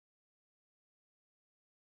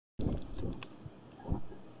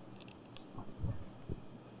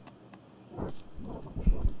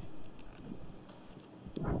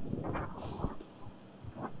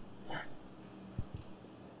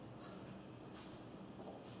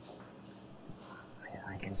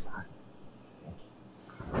can start.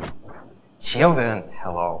 Children,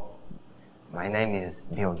 hello. My name is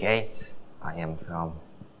Bill Gates. I am from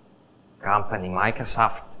company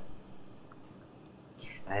Microsoft.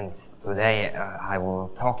 And today I will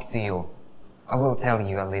talk to you. I will tell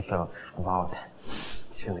you a little about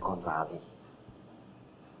Silicon Valley.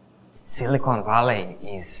 Silicon Valley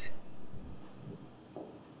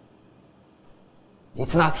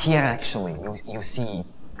it's not here actually. You see it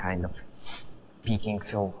kind of peeking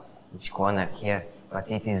through each corner here, but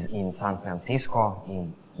it is in San Francisco,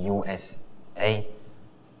 in USA,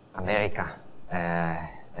 America.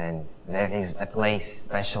 And there is a place,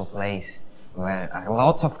 special place, where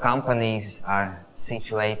lots of companies are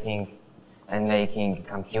situating and making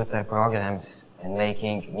computer programs and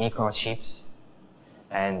making microchips.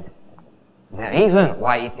 And the reason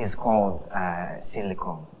why it is called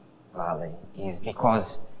Silicon Valley is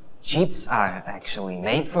because chips are actually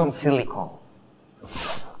made from silicon.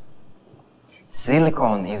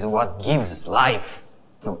 Silicon is what gives life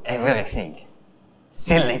to everything.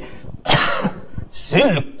 Silicon.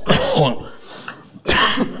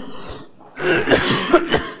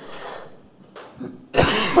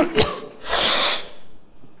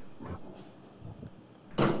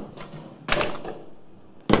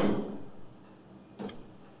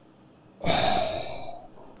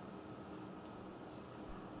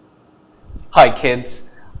 Hi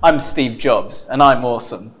kids, I'm Steve Jobs and I'm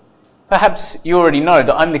awesome. Perhaps you already know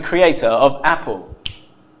that I'm the creator of Apple.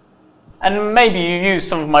 And maybe you use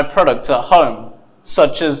some of my products at home,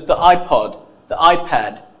 such as the iPod, the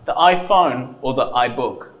iPad, the iPhone, or the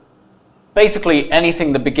iBook. Basically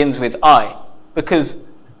anything that begins with I,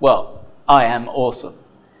 because, well, I am awesome.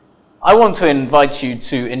 I want to invite you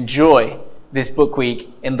to enjoy this book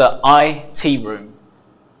week in the IT room.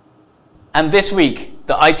 And this week,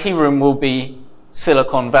 the IT room will be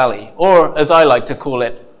Silicon Valley, or as I like to call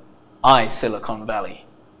it, iSilicon Valley.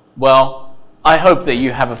 Well, I hope that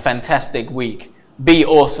you have a fantastic week. Be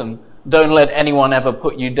awesome. Don't let anyone ever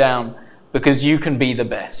put you down, because you can be the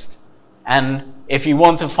best. And if you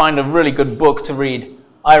want to find a really good book to read,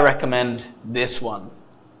 I recommend this one.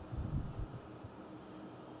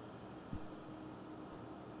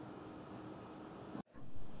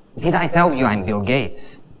 Did I tell you I'm Bill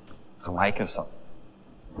Gates from Microsoft?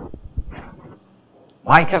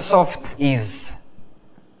 Microsoft is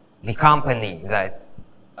the company that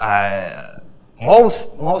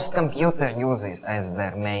most computer uses as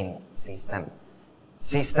their main system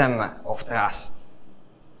of trust,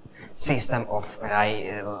 system of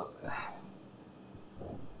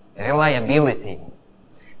reliability,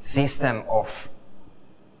 system of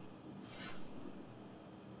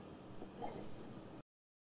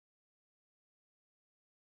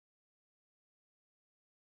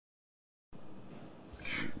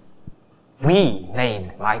we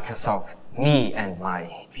made Microsoft, me and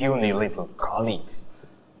my puny little colleagues.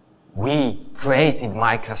 We created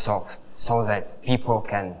Microsoft so that people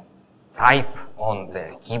can type on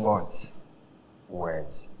their keyboards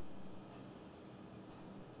words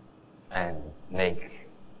and make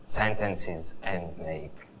sentences and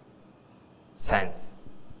make sense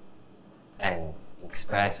and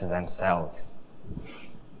express themselves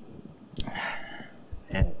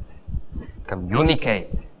and communicate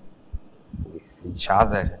with each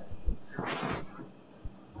other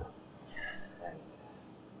and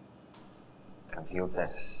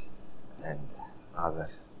computers and other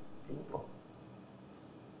people.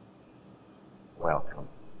 Welcome.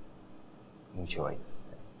 Enjoy this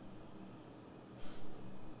day.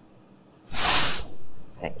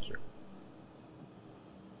 Thank you.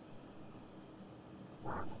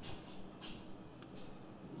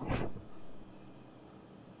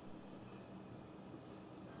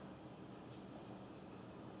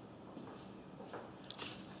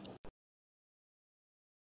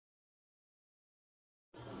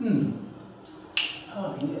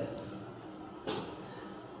 Oh, yes.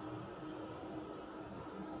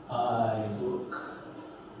 iBook,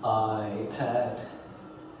 iPad,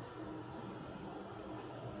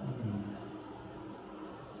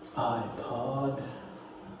 iPod,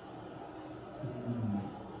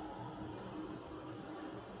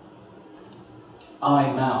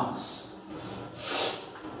 iMouse,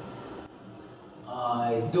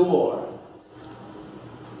 iDoor,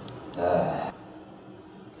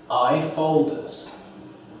 iFolders,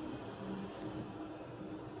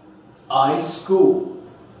 iSchool.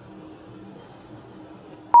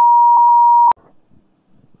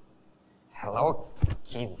 Hello,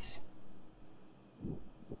 kids.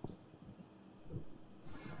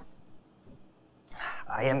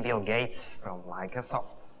 I am Bill Gates from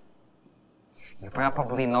Microsoft. You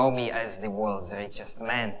probably know me as the world's richest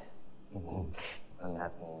man. But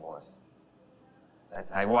not anymore. But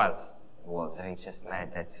I was the world's richest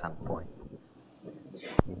man at some point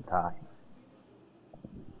in time.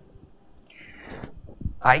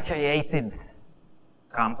 I created a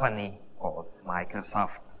company called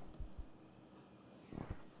Microsoft.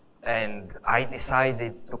 And I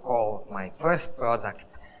decided to call my first product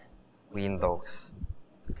Windows.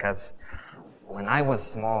 Because when I was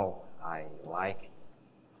small, I liked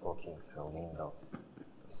looking through windows,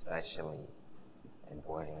 especially at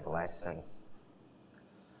boring lessons,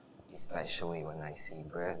 especially when I see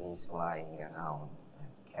birdies flying around, and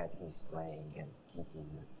catties playing, and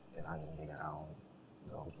kitties running around,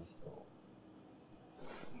 doggies too.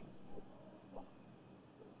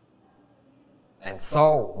 And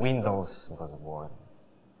so Windows was born.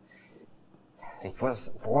 It was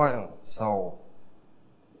born so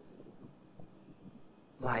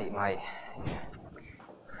I'm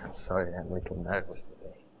sorry, I'm a little nervous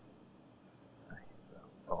today. I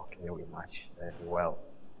don't talk really much, very well,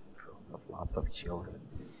 in front of lots of children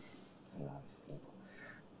and other people.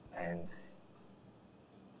 And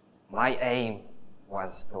my aim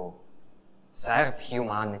was to serve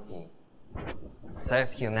humanity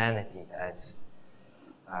as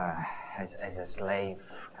a slave,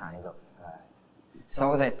 kind of,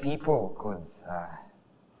 so that people could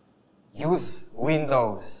use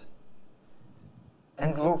Windows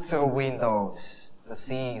and look through Windows to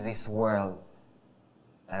see this world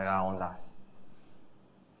around us.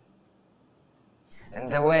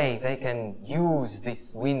 And the way they can use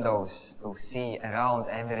these Windows to see around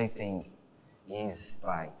everything is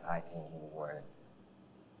by typing in Word.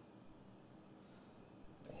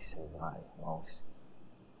 This is my most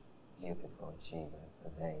beautiful achievement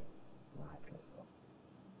today, Microsoft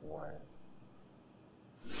Word.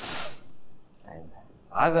 And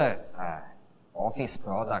other Office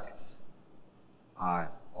products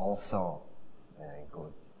are also very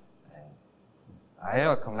good, and I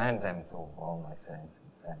recommend them to all my friends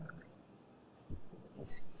and family.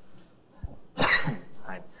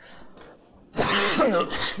 I'm not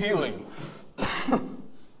feeling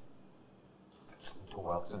too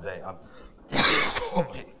well today. I'm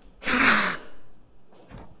sorry.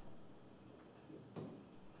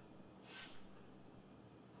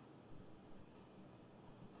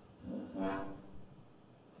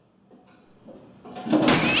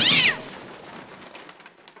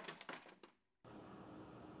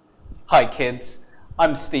 Hi kids,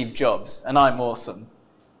 I'm Steve Jobs and I'm awesome.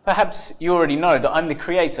 Perhaps you already know that I'm the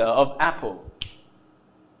creator of Apple.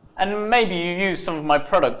 And maybe you use some of my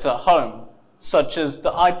products at home, such as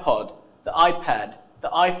the iPod, the iPad, the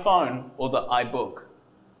iPhone, or the iBook.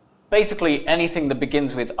 Basically anything that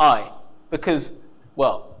begins with I, because,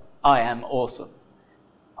 well, I am awesome.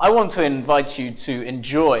 I want to invite you to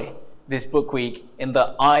enjoy this book week in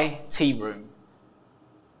the IT room.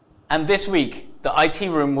 And this week, the IT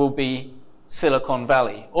room will be Silicon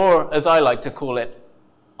Valley, or as I like to call it,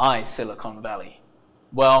 iSilicon Valley.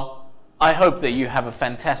 Well, I hope that you have a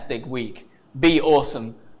fantastic week. Be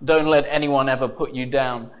awesome. Don't let anyone ever put you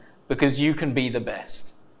down, because you can be the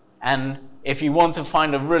best. And if you want to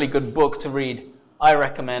find a really good book to read, I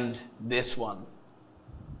recommend this one.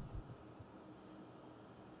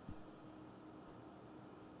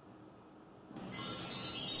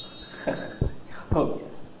 Oh,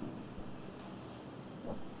 yes.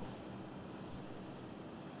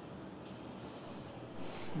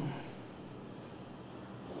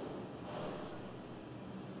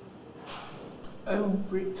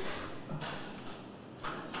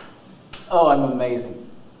 Oh, I'm amazing.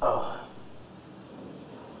 Oh.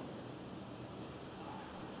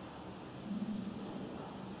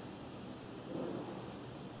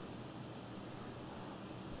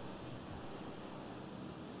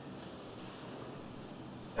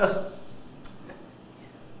 Ugh.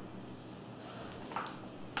 Yes.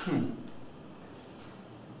 Hmm.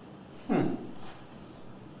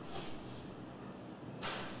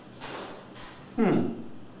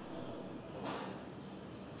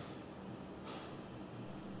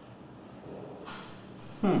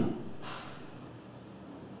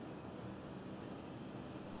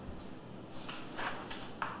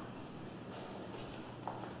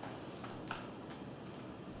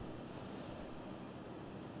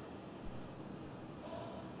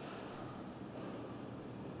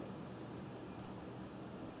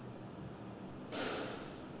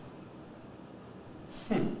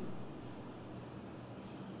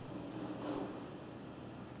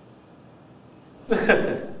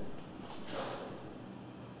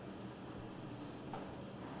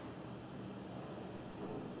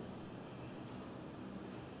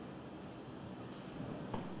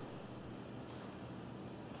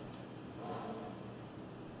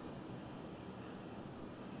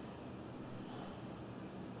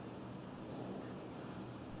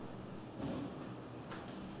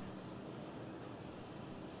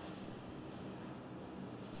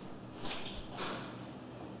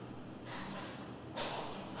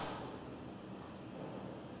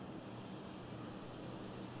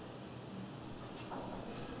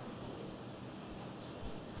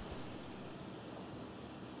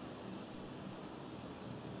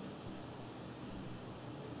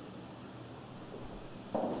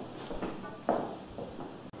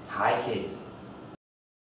 Hi kids.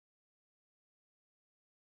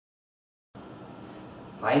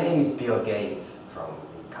 My name is Bill Gates from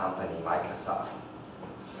the company Microsoft.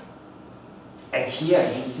 And here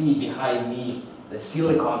you see behind me the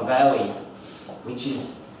Silicon Valley, which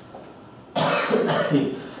is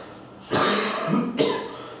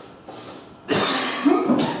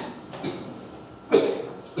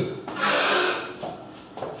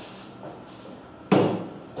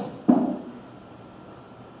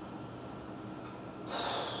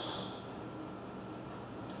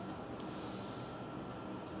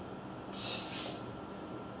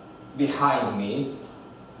behind me,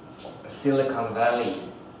 Silicon Valley,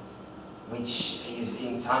 which is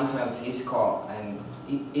in San Francisco, and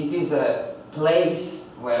it is a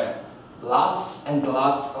place where lots and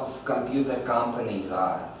lots of computer companies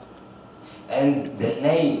are. And the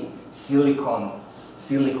name Silicon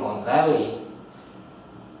Valley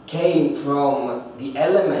came from the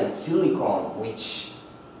element silicon, which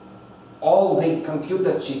all the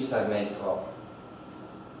computer chips are made from.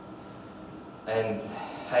 And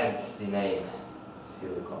hence the name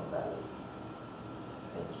Silicon Valley.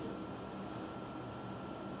 Thank you.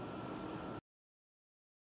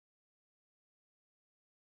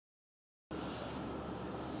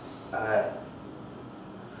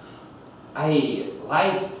 I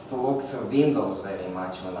liked to look through windows very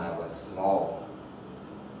much when I was small,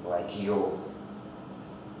 like you.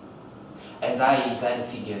 And I then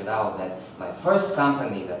figured out that my first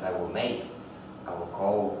company that I will make, I will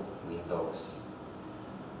call Windows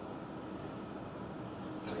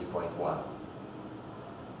 3.1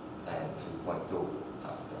 and 3.2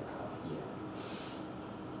 after half year.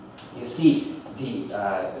 You see, the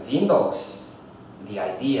Windows, the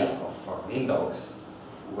idea for Windows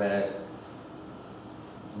were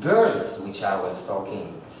birds which I was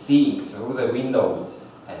seeing through the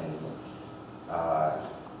windows, and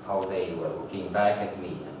how they were looking back at me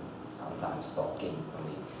and sometimes talking to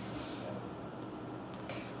me.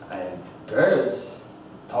 And birds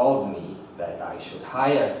told me that I should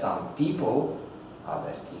hire some people,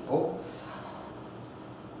 other people,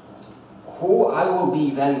 who I will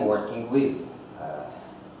be then working with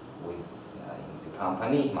in the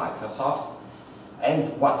company, Microsoft. And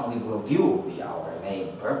what we will do, our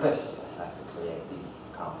main purpose to create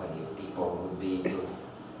the company of people would be to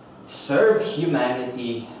serve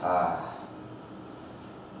humanity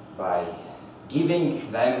by giving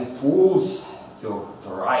them tools to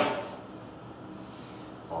write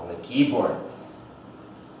on the keyboard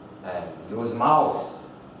and use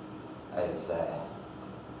mouse as a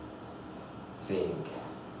thing.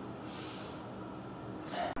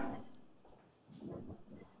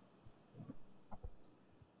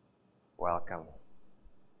 Welcome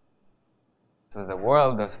to the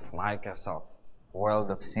world of Microsoft,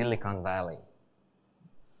 world of Silicon Valley.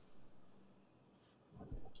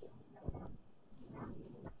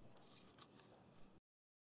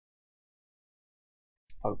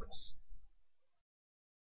 Focus.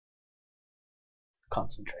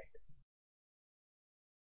 Concentrate.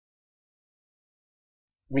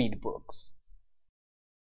 Read books.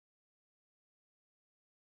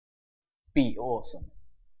 Be awesome.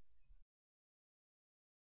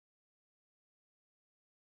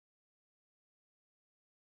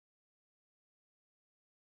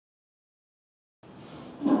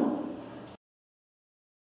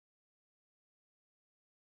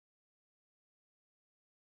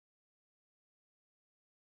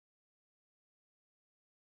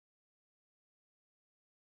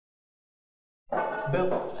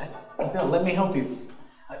 Bill, let me help you.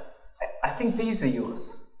 I think these are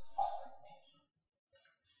yours.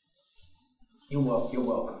 You're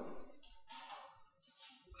welcome.